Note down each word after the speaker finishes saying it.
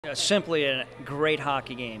Simply a great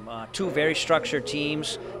hockey game. Two very structured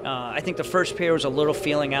teams. I think the first period was a little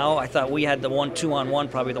feeling out. I thought we had the 1-2-on-1,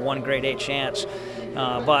 probably the one grade A chance.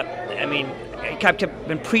 But, I mean, I kept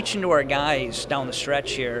been preaching to our guys down the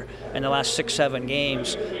stretch here in the last 6-7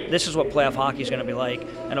 games. This is what playoff hockey is going to be like.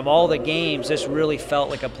 And of all the games, this really felt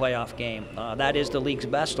like a playoff game. That is the league's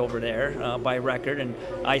best over there by record, and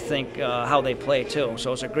I think how they play too.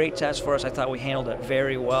 So it's a great test for us. I thought we handled it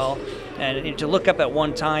very well. And to look up at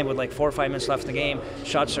one time with like 4 or 5 minutes left in the game,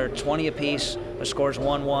 shots are 20 apiece, the score's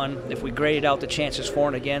 1-1. If we graded out the chances for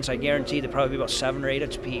and against, I guarantee they'd probably be about 7 or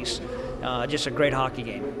 8 apiece. Just a great hockey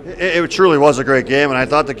game. It truly was a great game, and I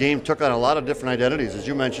thought the game took on a lot of different identities. As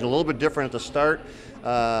you mentioned, a little bit different at the start,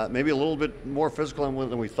 maybe a little bit more physical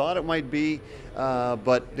than we thought it might be.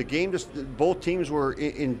 But the game, both teams were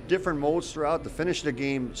in different modes throughout. The finish of the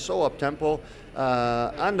game, so up-tempo.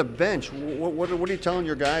 On the bench, what are you telling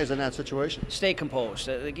your guys in that situation? Stay composed.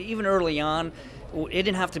 Even early on, it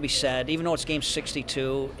didn't have to be said. Even though it's game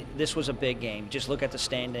 62, this was a big game. Just look at the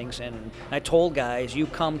standings. And I told guys, you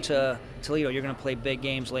come to Toledo, you're going to play big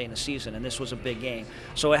games late in the season, and this was a big game.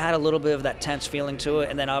 So it had a little bit of that tense feeling to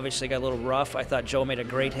it, and then obviously got a little rough. I thought Joe made a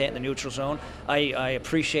great hit in the neutral zone. I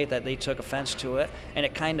appreciate that they took offense to it, and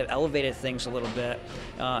it kind of elevated things a little bit.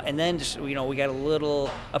 And then just, we got a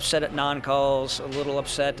little upset at non-calls, a little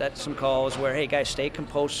upset at some calls where, hey, guys, stay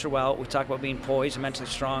composed throughout. We talk about being poised and mentally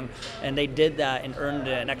strong, and they did that and earned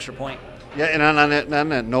an extra point. Yeah, and on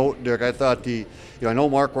that note, Derek, I thought I know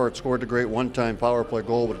Marquardt scored the great one-time power play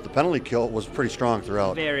goal, but the penalty kill was pretty strong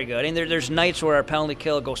throughout. Very good. And there's nights where our penalty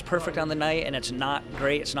kill goes perfect on the night, and it's not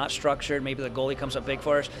great. It's not structured. Maybe the goalie comes up big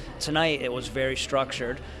for us. Tonight, it was very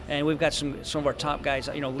structured, and we've got some of our top guys.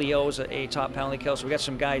 Leo's a top penalty kill, so we got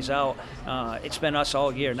some guys out. It's been us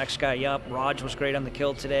all year. Next guy up. Raj was great on the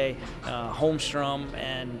kill today. Holmstrom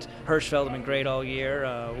and Hirschfeld have been great all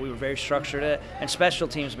year. We were very structured at it, and special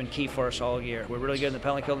teams have been key for us all year. We're really good in the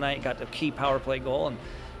penalty kill tonight. Got the key power play goal, and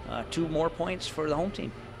 2 more points for the home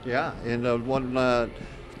team. Yeah, and one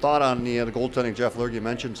thought on the goaltending, Jeff Lurg. You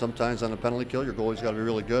mentioned sometimes on the penalty kill, your goalie's got to be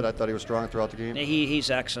really good. I thought he was strong throughout the game.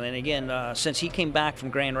 He's excellent. And again, since he came back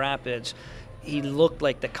from Grand Rapids, he looked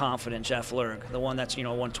like the confident Jeff Lurg, the one that's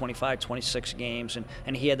won 25, 26 games,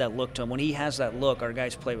 and he had that look to him. When he has that look, our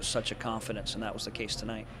guys play with such a confidence, and that was the case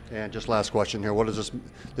tonight. And just last question here: what does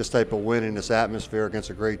this type of win in this atmosphere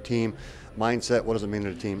against a great team mindset? What does it mean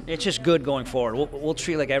to the team? It's just good going forward. We'll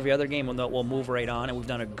treat it like every other game. We'll move right on, and we've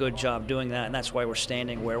done a good job doing that, and that's why we're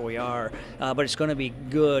standing where we are. But it's going to be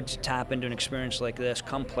good to tap into an experience like this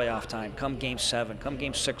come playoff time, come Game 7, come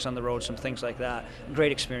Game 6 on the road, some things like that.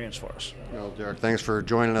 Great experience for us. Derek, thanks for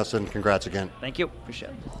joining us, and congrats again. Thank you. Appreciate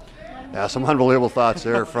it. Yeah, some unbelievable thoughts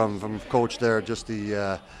there from Coach there. Just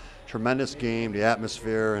the tremendous game, the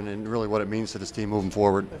atmosphere, and really what it means to this team moving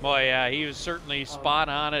forward. Boy, yeah, he was certainly spot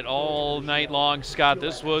on it all night long, Scott.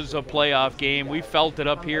 This was a playoff game. We felt it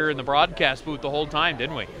up here in the broadcast booth the whole time,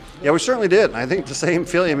 didn't we? Yeah, we certainly did. I think the same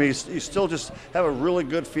feeling. I mean, you still just have a really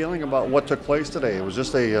good feeling about what took place today. It was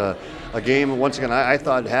just a game, once again, I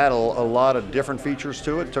thought had a lot of different features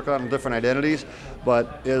to it, took on different identities,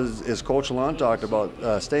 but as Coach Lalonde talked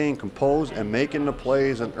about, staying composed and making the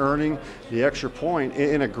plays and earning the extra point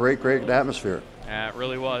in a great atmosphere. Yeah, it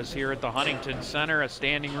really was. Here at the Huntington Center, a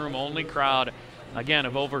standing room only crowd, again,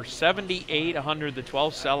 of over 7,800, the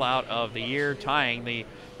 12th sellout of the year, tying the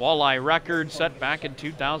Walleye record set back in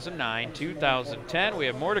 2009, 2010. We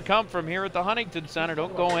have more to come from here at the Huntington Center.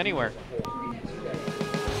 Don't go anywhere.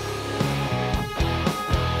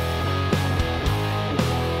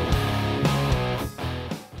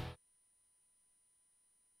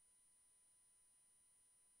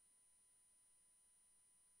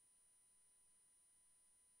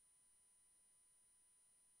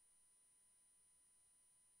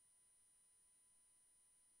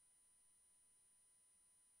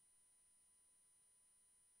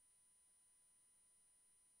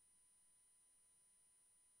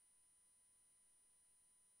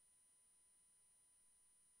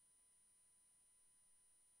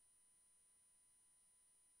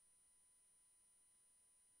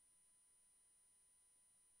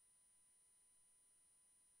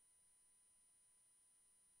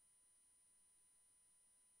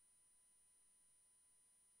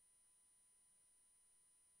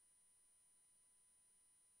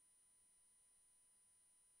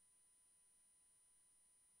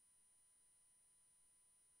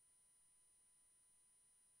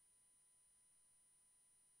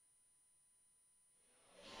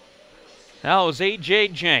 That was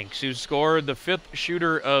AJ Jenks, who scored the 5th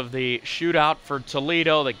shooter of the shootout for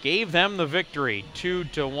Toledo that gave them the victory,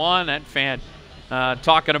 2-1. That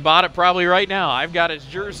talking about it probably right now. I've got his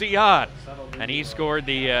jersey on. And he scored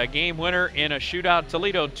the game winner in a shootout.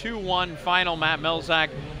 Toledo 2-1 final. Matt Melzak,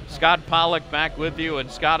 Scott Pollock back with you.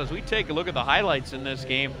 And Scott, as we take a look at the highlights in this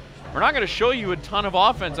game, we're not going to show you a ton of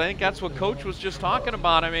offense. I think that's what Coach was just talking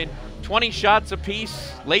about. I mean, 20 shots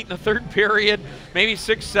apiece late in the third period, maybe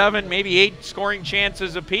 6, 7, maybe 8 scoring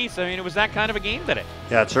chances apiece. I mean, it was that kind of a game today.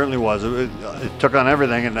 Yeah, it certainly was. It took on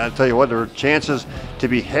everything, and I'll tell you what, there were chances to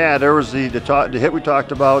be had. There was the hit we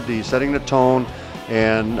talked about, the setting the tone,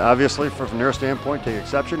 and obviously from their standpoint, take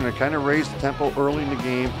exception, and it kind of raised the tempo early in the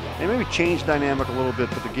game, and maybe changed dynamic a little bit,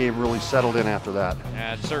 but the game really settled in after that.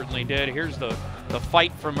 Yeah, it certainly did. Here's the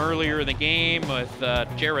fight from earlier in the game with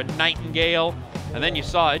Jared Nightingale, and then you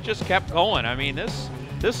saw it just kept going. I mean,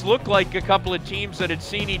 this looked like a couple of teams that had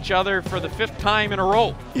seen each other for the 5th time in a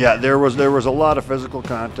row. Yeah, there was a lot of physical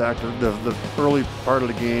contact the early part of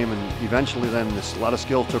the game, and eventually then a lot of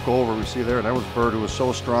skill took over. We see there, and that was Bird, who was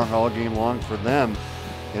so strong all game long for them.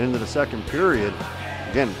 And into the second period,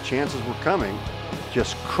 again, chances were coming,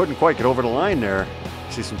 just couldn't quite get over the line there.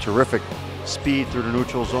 You see some terrific speed through the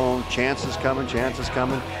neutral zone, chances coming.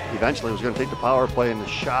 Eventually it was going to take the power play, and the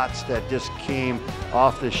shots that just came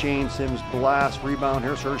off the Shane Sims blast. Rebound,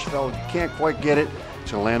 here's Hirschfeld, can't quite get it.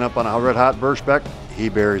 It's going to land up on a red-hot Berschbach. He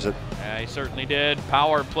buries it. Yeah, he certainly did.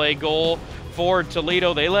 Power play goal for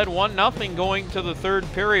Toledo. They led 1-0 going to the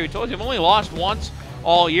third period. We told you they've only lost once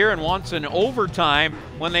all year, and once in overtime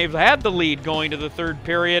when they've had the lead going to the third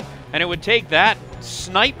period. And it would take that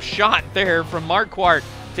snipe shot there from Marquardt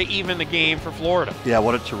to even the game for Florida. Yeah,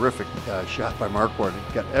 what a terrific shot by Marquardt.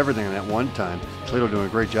 He got everything in that one time. Toledo doing a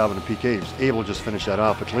great job in the PK. He was able to just finish that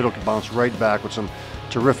off, but Toledo could bounce right back with some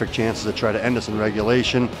terrific chances to try to end us in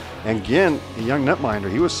regulation. And Ginn, a young netminder,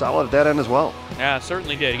 he was solid at that end as well. Yeah,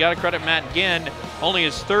 certainly did. You got to credit Matt Ginn, only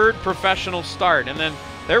his 3rd professional start. And then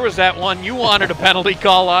there was that one you wanted a penalty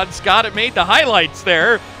call on, Scott. It made the highlights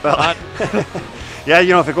there. Well, yeah,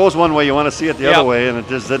 you know, if it goes one way, you want to see it the other way, and it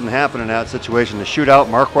just didn't happen in that situation. The shootout,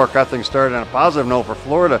 Marquardt got things started on a positive note for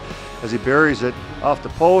Florida as he buries it off the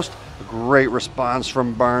post. A great response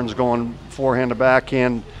from Barnes going forehand to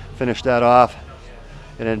backhand, finished that off.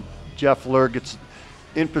 And then Jeff Lur gets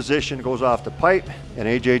in position, goes off the pipe, and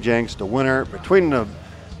AJ Jenks, the winner, between the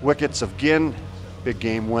wickets of Ginn, big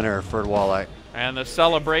game winner for Walleye. And the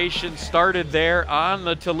celebration started there on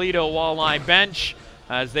the Toledo Walleye bench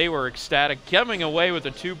as they were ecstatic, coming away with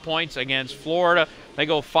the 2 points against Florida. They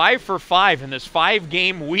go 5 for 5 in this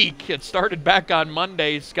 5-game week. It started back on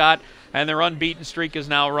Monday, Scott, and their unbeaten streak is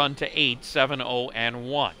now run to 8,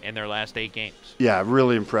 7-0-1 in their last 8 games. Yeah,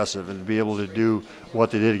 really impressive, and to be able to do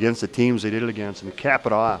what they did against the teams they did it against and cap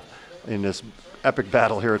it off in this epic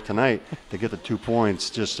battle here tonight to get the 2 points.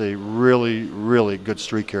 Just a really, really good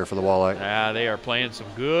streak here for the Walleye. Yeah, they are playing some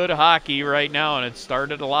good hockey right now, and it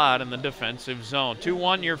started a lot in the defensive zone.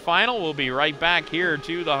 2-1 your final. We'll be right back here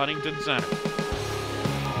to the Huntington Center.